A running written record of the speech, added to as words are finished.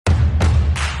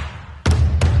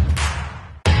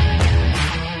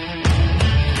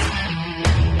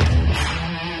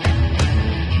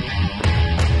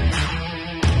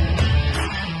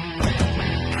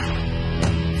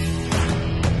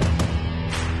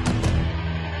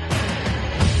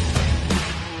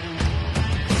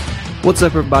What's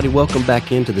up, everybody? Welcome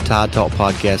back into the Tide Talk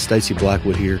podcast. Stacey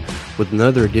Blackwood here with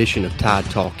another edition of Tide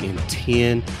Talk in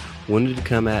 10. Wanted to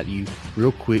come at you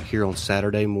real quick here on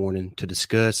Saturday morning to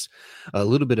discuss a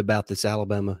little bit about this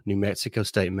Alabama-New Mexico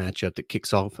State matchup that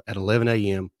kicks off at 11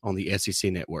 a.m. on the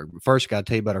SEC Network. But first, got to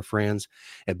tell you about our friends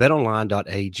at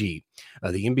betonline.ag.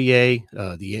 The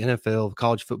NBA, the NFL,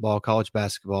 college football, college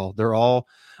basketball, they're all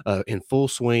in full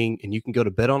swing, and you can go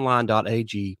to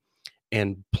betonline.ag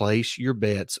and place your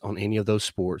bets on any of those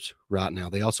sports right now.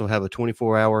 They also have a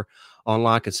 24-hour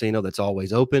online casino that's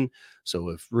always open. So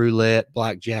if roulette,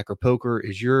 blackjack, or poker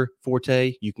is your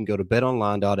forte, you can go to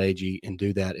betonline.ag and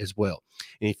do that as well.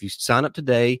 And if you sign up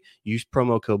today, use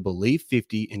promo code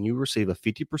BELIEVE50 and you receive a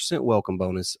 50% welcome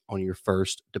bonus on your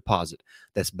first deposit.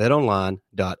 That's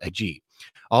betonline.ag.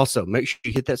 Also, make sure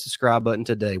you hit that subscribe button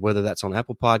today, whether that's on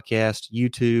Apple Podcasts,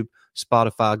 YouTube,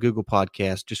 Spotify, Google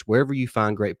Podcasts, just wherever you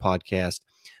find great podcasts.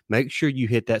 Make sure you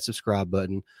hit that subscribe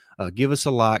button. Give us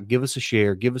a like, give us a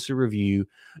share, give us a review.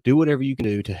 Do whatever you can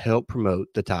do to help promote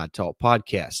the Tide Talk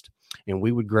podcast, and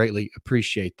we would greatly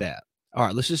appreciate that. All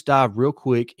right, let's just dive real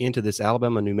quick into this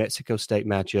Alabama-New Mexico State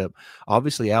matchup.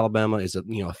 Obviously, Alabama is a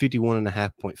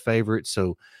 51.5-point favorite,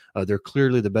 so they're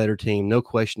clearly the better team, no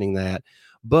questioning that.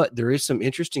 But there is some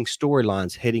interesting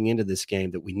storylines heading into this game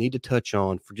that we need to touch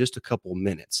on for just a couple of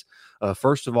minutes.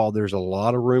 First of all, there's a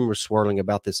lot of rumors swirling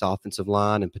about this offensive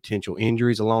line and potential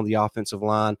injuries along the offensive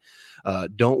line.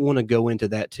 Don't want to go into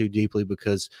that too deeply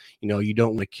because, you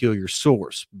don't want to kill your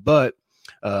source. But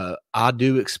I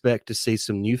do expect to see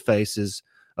some new faces,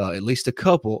 at least a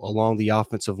couple, along the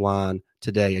offensive line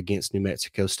today against New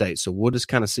Mexico State. So we'll just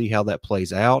kind of see how that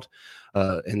plays out.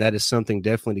 And that is something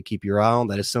definitely to keep your eye on.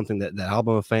 That is something that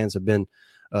Alabama fans have been,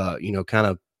 kind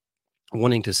of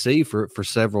wanting to see for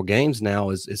several games now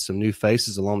is some new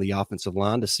faces along the offensive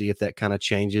line to see if that kind of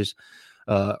changes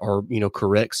or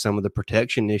corrects some of the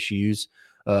protection issues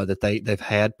that they've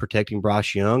had protecting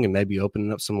Bryce Young and maybe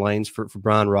opening up some lanes for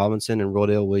Brian Robinson and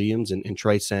Rodell Williams and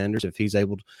Trey Sanders if he's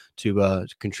able to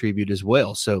contribute as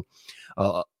well. So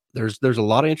there's a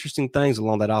lot of interesting things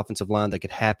along that offensive line that could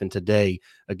happen today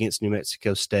against New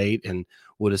Mexico State, and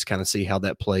we'll just kind of see how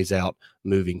that plays out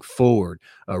moving forward.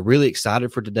 Really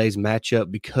excited for today's matchup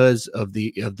because of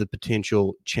the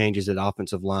potential changes at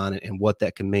offensive line and what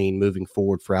that can mean moving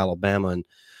forward for Alabama. And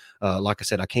like I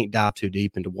said, I can't dive too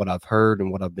deep into what I've heard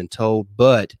and what I've been told,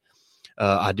 but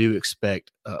I do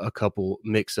expect a couple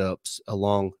mix-ups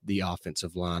along the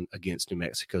offensive line against New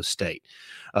Mexico State.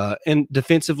 And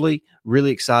defensively, really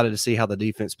excited to see how the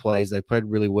defense plays. They played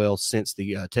really well since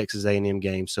the Texas A&M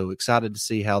game, so excited to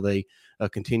see how they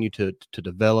continue to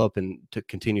develop and to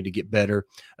continue to get better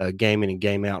game in and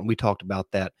game out. And we talked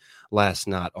about that last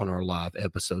night on our live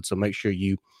episode, so make sure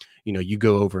you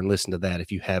go over and listen to that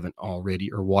if you haven't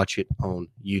already, or watch it on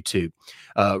YouTube.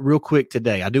 Real quick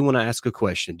today, I do want to ask a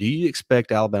question. Do you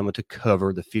expect Alabama to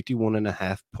cover the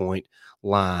 51.5-point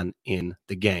line in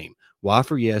the game? Y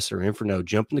for yes or N for no?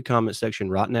 Jump in the comment section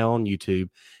right now on YouTube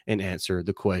and answer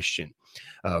the question.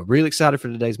 Really excited for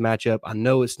today's matchup. I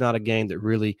know it's not a game that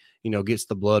really, gets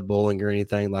the blood boiling or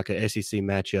anything like a SEC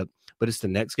matchup, but it's the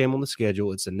next game on the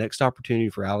schedule. It's the next opportunity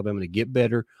for Alabama to get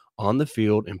better on the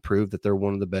field and prove that they're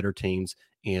one of the better teams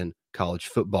in college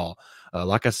football.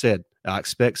 Like I said, I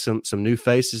expect some new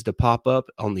faces to pop up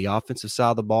on the offensive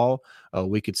side of the ball.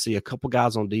 We could see a couple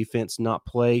guys on defense not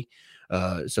play.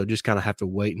 So just kind of have to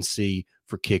wait and see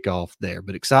for kickoff there.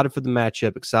 But excited for the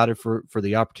matchup, excited for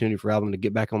the opportunity for Alabama to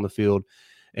get back on the field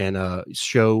and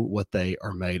show what they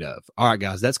are made of. All right,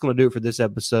 guys, that's going to do it for this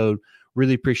episode.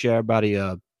 Really appreciate everybody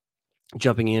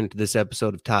jumping into this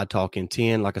episode of Tide Talk in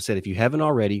 10. Like I said, if you haven't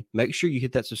already, make sure you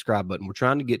hit that subscribe button. We're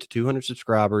trying to get to 200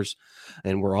 subscribers,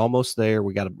 and we're almost there.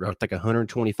 We got, I think,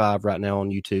 125 right now on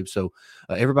YouTube. So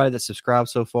everybody that's subscribed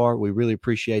so far, we really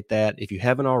appreciate that. If you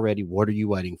haven't already, what are you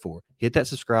waiting for? Hit that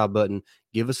subscribe button,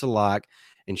 give us a like,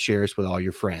 and share us with all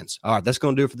your friends. All right, that's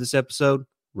going to do it for this episode.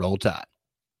 Roll Tide.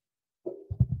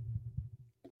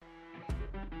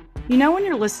 You know when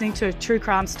you're listening to a true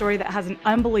crime story that has an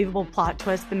unbelievable plot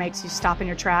twist that makes you stop in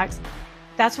your tracks?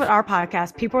 That's what our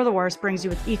podcast, People Are the Worst, brings you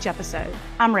with each episode.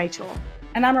 I'm Rachel.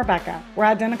 And I'm Rebecca. We're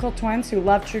identical twins who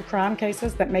love true crime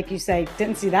cases that make you say,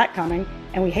 didn't see that coming,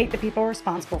 and we hate the people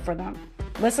responsible for them.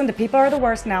 Listen to People Are the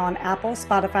Worst now on Apple,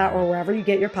 Spotify, or wherever you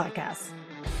get your podcasts.